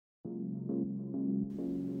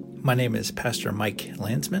My name is Pastor Mike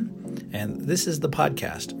Landsman, and this is the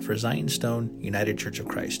podcast for Zion Stone United Church of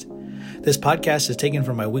Christ. This podcast is taken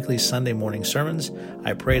from my weekly Sunday morning sermons.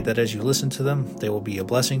 I pray that as you listen to them, they will be a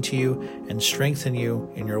blessing to you and strengthen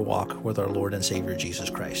you in your walk with our Lord and Savior Jesus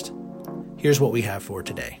Christ. Here's what we have for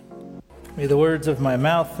today. May the words of my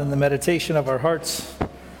mouth and the meditation of our hearts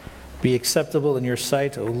be acceptable in your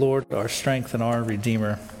sight, O Lord, our strength and our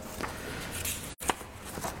Redeemer.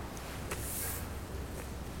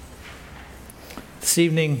 This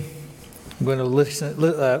evening, I'm going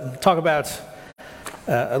to talk about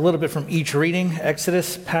a little bit from each reading: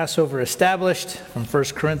 Exodus, Passover established, from 1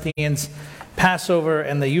 Corinthians, Passover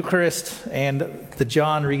and the Eucharist, and the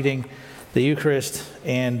John reading, the Eucharist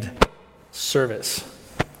and service.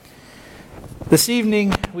 This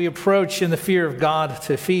evening, we approach in the fear of God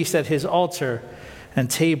to feast at his altar and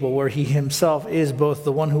table, where he himself is both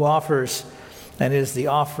the one who offers and is the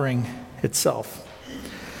offering itself.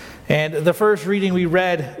 And the first reading, we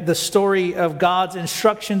read the story of God's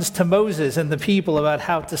instructions to Moses and the people about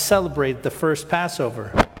how to celebrate the first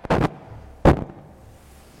Passover.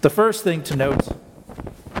 The first thing to note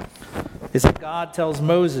is that God tells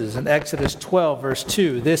Moses in Exodus 12, verse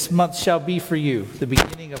 2, "This month shall be for you the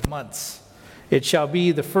beginning of months. It shall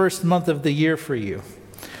be the first month of the year for you."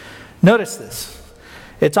 Notice this.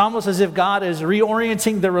 It's almost as if God is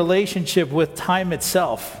reorienting the relationship with time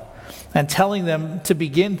itself and telling them to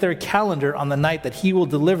begin their calendar on the night that he will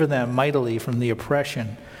deliver them mightily from the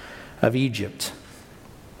oppression of Egypt.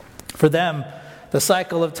 For them, the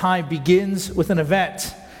cycle of time begins with an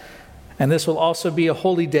event, and this will also be a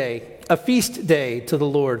holy day, a feast day to the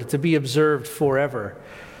Lord, to be observed forever.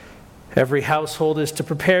 Every household is to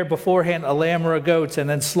prepare beforehand a lamb or a goat and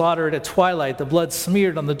then slaughter it at twilight, the blood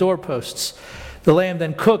smeared on the doorposts, the lamb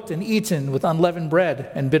then cooked and eaten with unleavened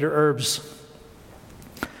bread and bitter herbs.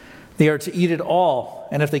 They are to eat it all,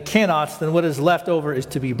 and if they cannot, then what is left over is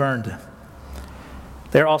to be burned.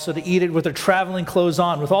 They are also to eat it with their traveling clothes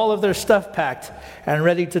on, with all of their stuff packed and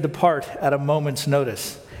ready to depart at a moment's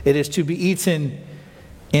notice. It is to be eaten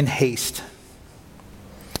in haste.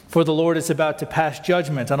 For the Lord is about to pass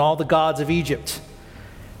judgment on all the gods of Egypt,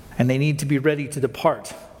 and they need to be ready to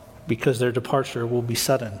depart, because their departure will be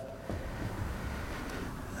sudden.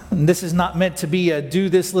 And this is not meant to be a do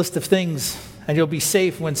this list of things and you'll be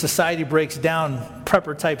safe when society breaks down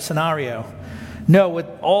prepper type scenario. No,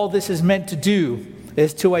 what all this is meant to do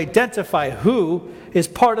is to identify who is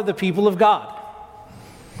part of the people of God.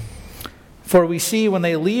 For we see when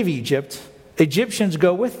they leave Egypt, Egyptians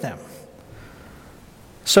go with them.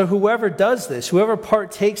 So whoever does this, whoever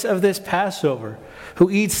partakes of this Passover, who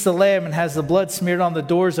eats the lamb and has the blood smeared on the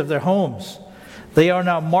doors of their homes, they are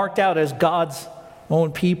now marked out as God's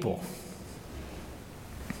own people.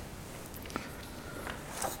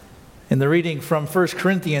 In the reading from 1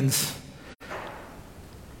 Corinthians,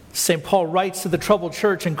 St. Paul writes to the troubled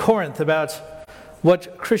church in Corinth about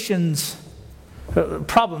what Christians'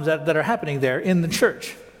 problems that are happening there in the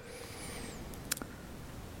church.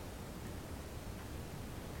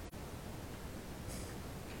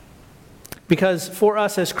 Because for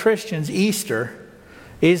us as Christians, Easter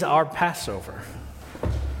is our Passover.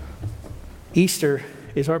 Easter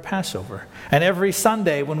is our Passover. And every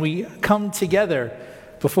Sunday when we come together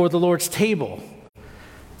before the Lord's table,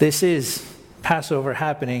 this is Passover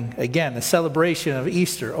happening again, a celebration of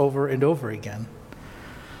Easter over and over again.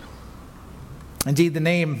 Indeed, the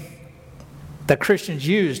name that Christians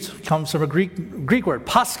used comes from a Greek word,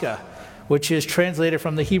 Pascha, which is translated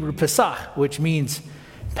from the Hebrew Pesach, which means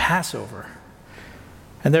Passover.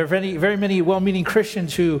 And there are very many well-meaning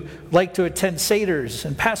Christians who like to attend Seders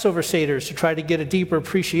and Passover Seders to try to get a deeper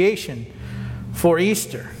appreciation for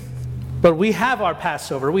Easter. But we have our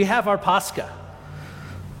Passover, we have our Pascha.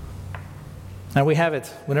 And we have it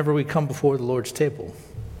whenever we come before the Lord's table.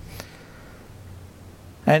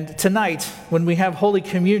 And tonight, when we have Holy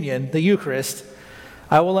Communion, the Eucharist,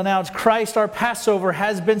 I will announce Christ, our Passover,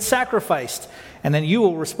 has been sacrificed. And then you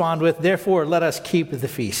will respond with, "Therefore, let us keep the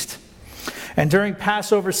feast." And during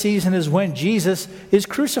Passover season is when Jesus is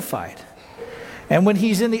crucified. And when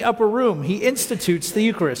he's in the upper room, he institutes the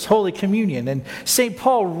Eucharist, Holy Communion. And St.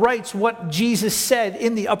 Paul writes what Jesus said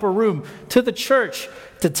in the upper room to the church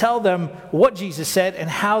to tell them what Jesus said and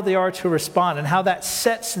how they are to respond and how that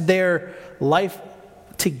sets their life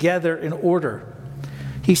together in order.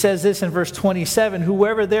 He says this in verse 27,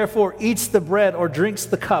 "Whoever therefore eats the bread or drinks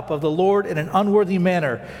the cup of the Lord in an unworthy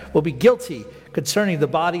manner will be guilty concerning the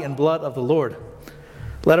body and blood of the Lord.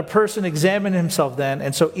 Let a person examine himself then,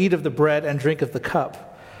 and so eat of the bread and drink of the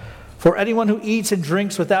cup. For anyone who eats and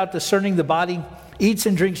drinks without discerning the body eats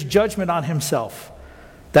and drinks judgment on himself.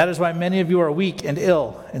 That is why many of you are weak and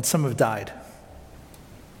ill, and some have died.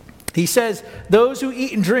 He says, those who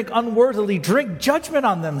eat and drink unworthily drink judgment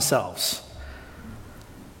on themselves.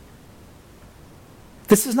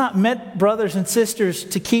 This is not meant, brothers and sisters,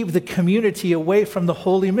 to keep the community away from the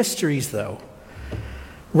holy mysteries, though.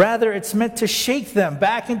 Rather, it's meant to shake them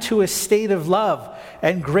back into a state of love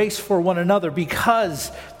and grace for one another, because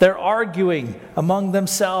they're arguing among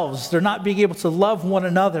themselves. They're not being able to love one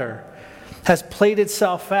another. Has played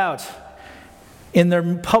itself out in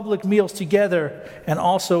their public meals together and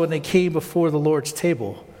also when they came before the Lord's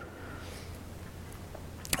table.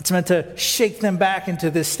 It's meant to shake them back into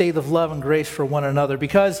this state of love and grace for one another,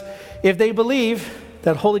 because if they believe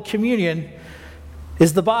that Holy Communion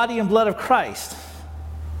is the body and blood of Christ,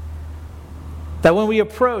 that when we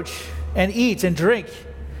approach and eat and drink,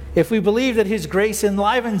 if we believe that His grace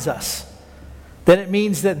enlivens us, then it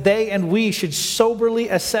means that they and we should soberly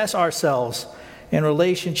assess ourselves in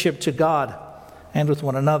relationship to God and with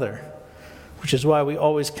one another, which is why we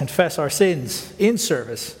always confess our sins in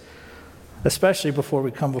service, especially before we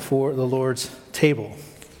come before the Lord's table,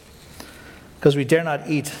 because we dare not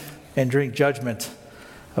eat and drink judgment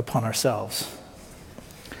upon ourselves.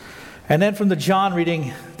 And then from the John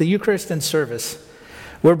reading, the Eucharist and service,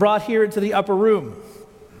 we're brought here into the upper room,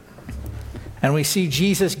 and we see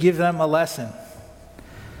Jesus give them a lesson.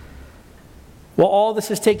 While all this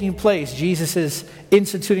is taking place, Jesus is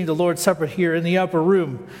instituting the Lord's Supper here in the upper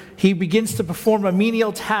room. He begins to perform a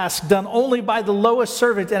menial task done only by the lowest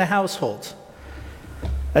servant in a household.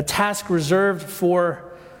 A task reserved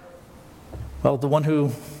for, the one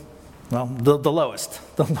who, the lowest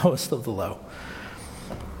of the low.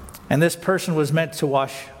 And this person was meant to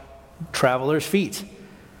wash travelers' feet.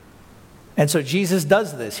 And so Jesus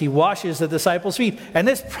does this. He washes the disciples' feet. And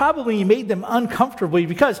this probably made them uncomfortable,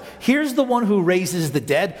 because here's the one who raises the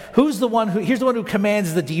dead. Here's the one who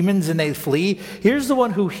commands the demons and they flee. Here's the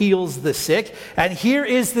one who heals the sick. And here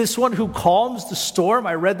is this one who calms the storm.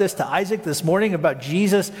 I read this to Isaac this morning about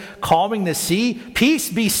Jesus calming the sea. Peace,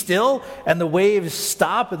 be still. And the waves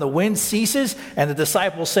stop and the wind ceases. And the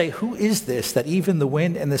disciples say, who is this that even the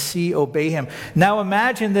wind and the sea obey him? Now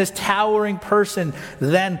imagine this towering person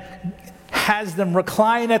then has them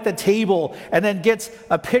recline at the table and then gets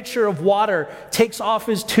a pitcher of water, takes off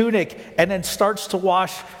his tunic, and then starts to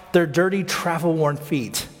wash their dirty, travel-worn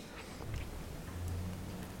feet.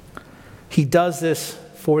 He does this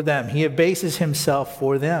for them. He abases himself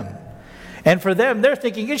for them. And for them, they're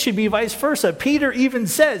thinking it should be vice versa. Peter even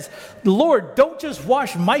says, Lord, don't just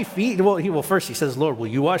wash my feet. Well, first he says, Lord, will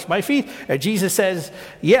you wash my feet? And Jesus says,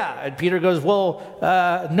 yeah. And Peter goes,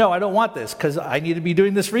 no, I don't want this, because I need to be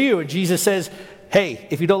doing this for you. And Jesus says, hey,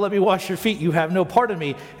 if you don't let me wash your feet, you have no part of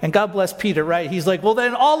me. And God bless Peter, right? He's like, well,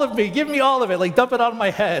 then all of me, give me all of it. Like, dump it on my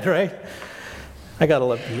head, right? I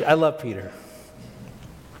love Peter.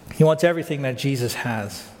 He wants everything that Jesus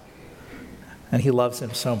has. And he loves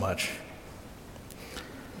him so much.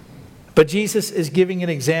 But Jesus is giving an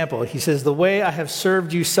example. He says, the way I have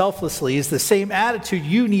served you selflessly is the same attitude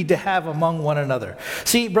you need to have among one another.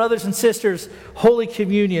 See, brothers and sisters, Holy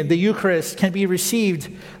Communion, the Eucharist, can be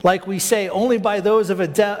received, like we say, only by those of a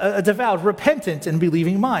devout, repentant, and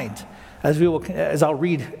believing mind, as I'll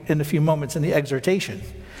read in a few moments in the exhortation.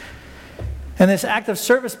 And this act of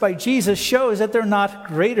service by Jesus shows that they're not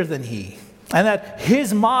greater than he, and that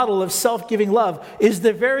his model of self-giving love is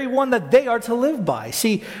the very one that they are to live by.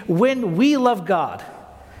 See, when we love God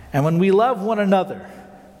and when we love one another,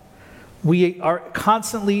 we are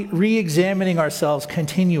constantly re-examining ourselves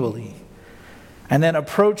continually, and then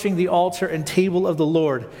approaching the altar and table of the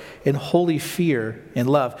Lord in holy fear and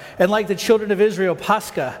love. And like the children of Israel,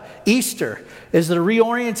 Pascha, Easter, is the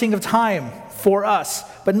reorienting of time for us,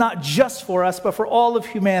 but not just for us, but for all of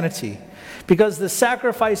humanity. Because the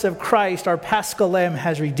sacrifice of Christ, our Paschal Lamb,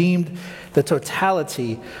 has redeemed the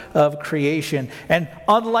totality of creation. And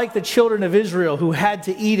unlike the children of Israel who had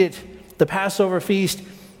to eat it, the Passover feast,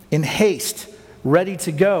 in haste, ready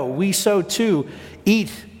to go, we so too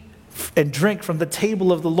eat and drink from the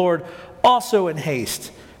table of the Lord also in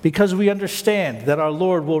haste, because we understand that our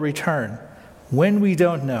Lord will return when we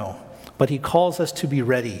don't know, but he calls us to be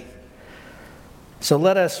ready. So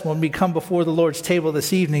let us, when we come before the Lord's table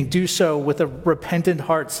this evening, do so with repentant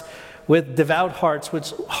hearts, with devout hearts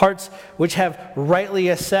which have rightly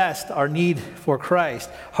assessed our need for Christ,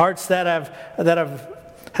 hearts that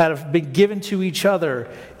have been given to each other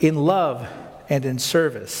in love and in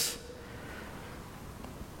service.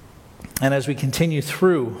 And as we continue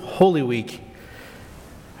through Holy Week,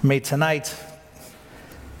 may tonight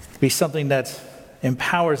be something that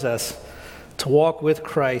empowers us to walk with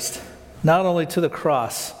Christ, not only to the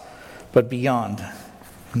cross, but beyond.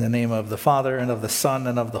 In the name of the Father, and of the Son,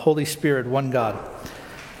 and of the Holy Spirit, one God.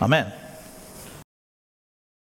 Amen.